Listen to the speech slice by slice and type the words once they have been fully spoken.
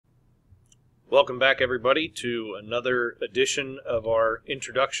Welcome back, everybody, to another edition of our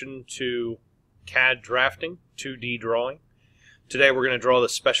Introduction to CAD Drafting, 2D Drawing. Today we're going to draw the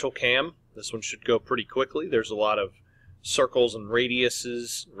special cam. This one should go pretty quickly. There's a lot of circles and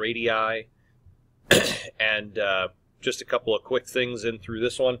radiuses, radii, and just a couple of quick things in through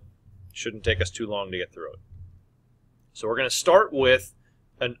this one. Shouldn't take us too long to get through it. So we're going to start with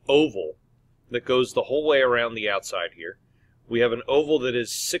an oval that goes the whole way around the outside here. We have an oval that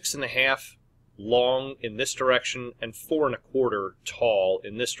is 6.5 long in this direction and 4.25 tall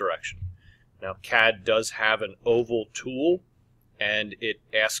in this direction. Now CAD does have an oval tool, and it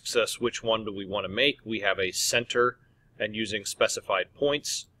asks us which one do we want to make. We have a center and using specified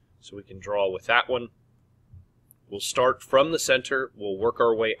points, so we can draw with that one. We'll start from the center, we'll work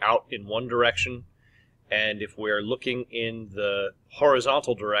our way out in one direction, and if we're looking in the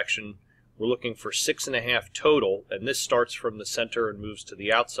horizontal direction, we're looking for 6.5 total, and this starts from the center and moves to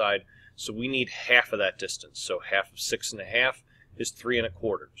the outside. So we need half of that distance. So half of 6.5 is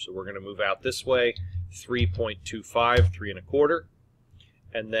 3.25. So we're going to move out this way, 3.25, 3.25.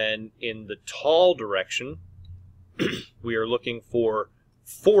 And then in the tall direction, we are looking for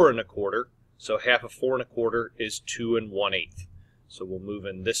 4.25. So half of 4.25 is 2 1/8. So we'll move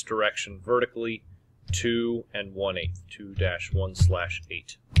in this direction vertically, 2 1/8,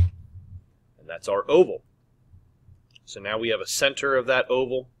 2-1/8. And that's our oval. So now we have a center of that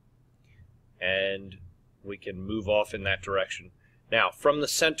oval, and we can move off in that direction. Now, from the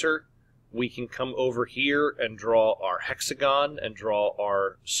center, we can come over here and draw our hexagon and draw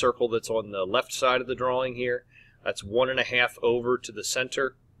our circle that's on the left side of the drawing here. That's 1.5 over to the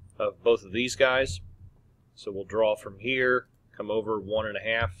center of both of these guys. So we'll draw from here, come over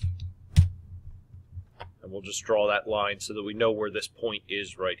 1.5, and we'll just draw that line so that we know where this point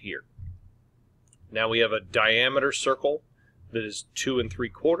is right here. Now we have a diameter circle that is 2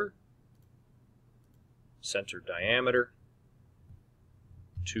 3/4. Center diameter,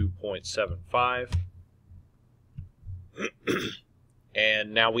 2.75.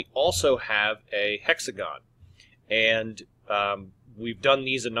 And now we also have a hexagon. And we've done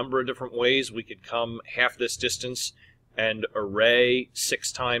these a number of different ways. We could come half this distance and array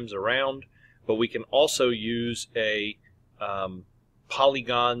 6 times around, but we can also use a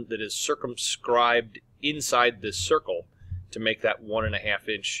polygon that is circumscribed inside this circle to make that 1.5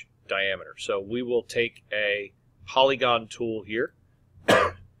 inch diameter. So we will take a Polygon Tool here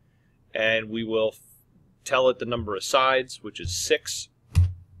and we will tell it the number of sides, which is 6,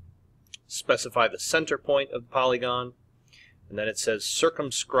 specify the center point of the polygon, and then it says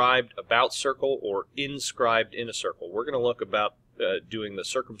circumscribed about circle or inscribed in a circle. We're going to look about doing the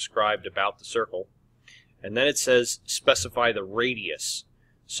circumscribed about the circle. And then it says specify the radius.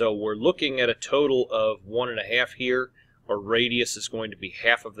 So we're looking at a total of 1.5 here. Our radius is going to be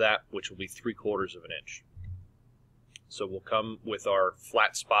half of that, which will be 3/4 of an inch. So we'll come with our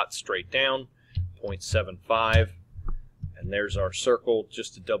flat spot straight down, 0.75, and there's our circle.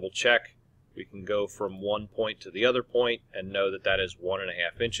 Just to double check, we can go from one point to the other point and know that that is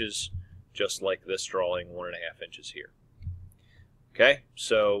 1.5 inches, just like this drawing, 1.5 inches here. Okay,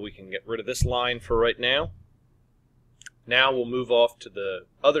 so we can get rid of this line for right now. Now we'll move off to the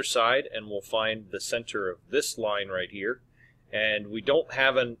other side and we'll find the center of this line right here. And we don't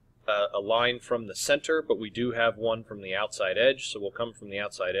have a line from the center, but we do have one from the outside edge. So we'll come from the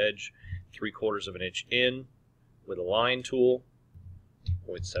outside edge 3/4 of an inch in with a line tool,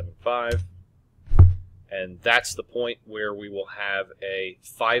 0.75. And that's the point where we will have a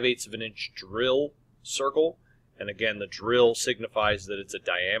 5/8 of an inch drill circle. And again, the drill signifies that it's a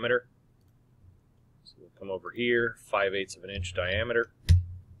diameter. So we'll come over here, 5/8 of an inch diameter.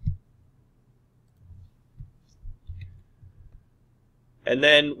 And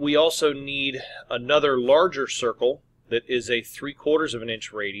then we also need another larger circle that is a 3/4 of an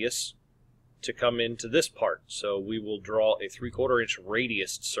inch radius to come into this part. So we will draw a 3/4 inch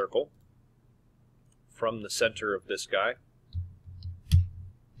radius circle from the center of this guy.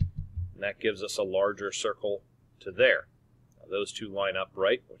 And that gives us a larger circle to there. Now, those two line up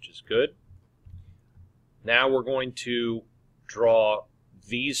right, which is good. Now we're going to draw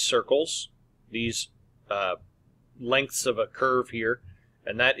these circles, these lengths of a curve here,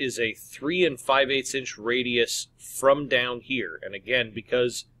 and that is a 3 5/8 inch radius from down here. And again,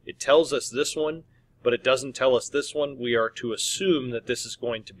 because it tells us this one, but it doesn't tell us this one, we are to assume that this is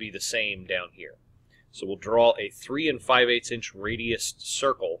going to be the same down here. So we'll draw a 3 5/8 inch radius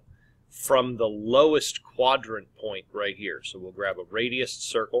circle from the lowest quadrant point right here. So we'll grab a radius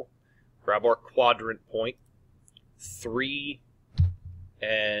circle, grab our quadrant point, 3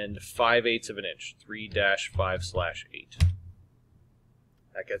 5/8 of an inch, 3-5/8.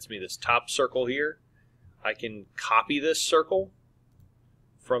 That gets me this top circle here. I can copy this circle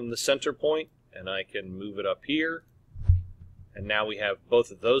from the center point, and I can move it up here. And now we have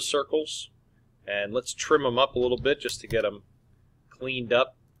both of those circles. And let's trim them up a little bit just to get them cleaned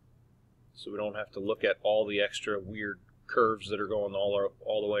up so we don't have to look at all the extra weird curves that are going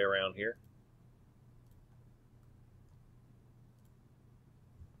all the way around here.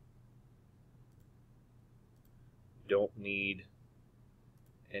 Don't need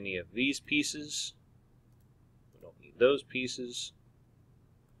any of these pieces. We don't need those pieces.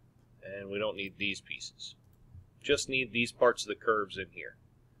 And we don't need these pieces. Just need these parts of the curves in here.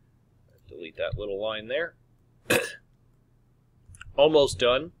 Delete that little line there. Almost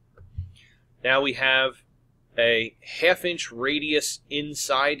done. Now we have a 1/2 inch radius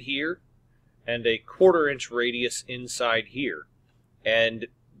inside here and a 1/4 inch radius inside here. And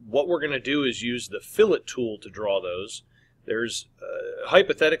what we're going to do is use the fillet tool to draw those. There's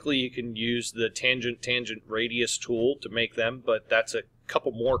hypothetically you can use the tangent radius tool to make them, but that's a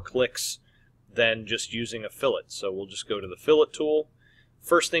couple more clicks than just using a fillet. So we'll just go to the fillet tool.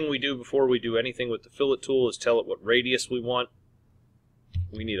 First thing we do before we do anything with the fillet tool is tell it what radius we want.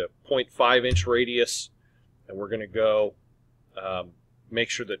 We need a 0.5 inch radius, and we're going to go make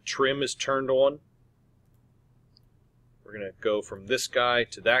sure that trim is turned on. We're going to go from this guy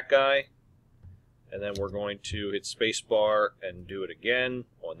to that guy, and then we're going to hit spacebar and do it again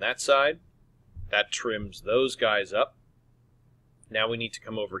on that side. That trims those guys up. Now we need to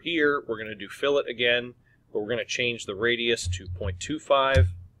come over here. We're going to do fillet again, but we're going to change the radius to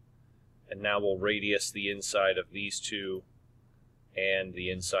 0.25, and now we'll radius the inside of these two and the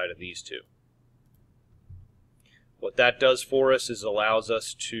inside of these two. What that does for us is allows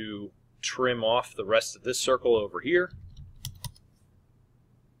us to trim off the rest of this circle over here.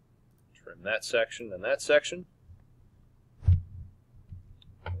 Trim that section and that section.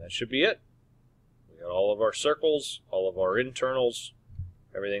 And that should be it. We got all of our circles, all of our internals.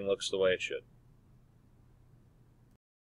 Everything looks the way it should.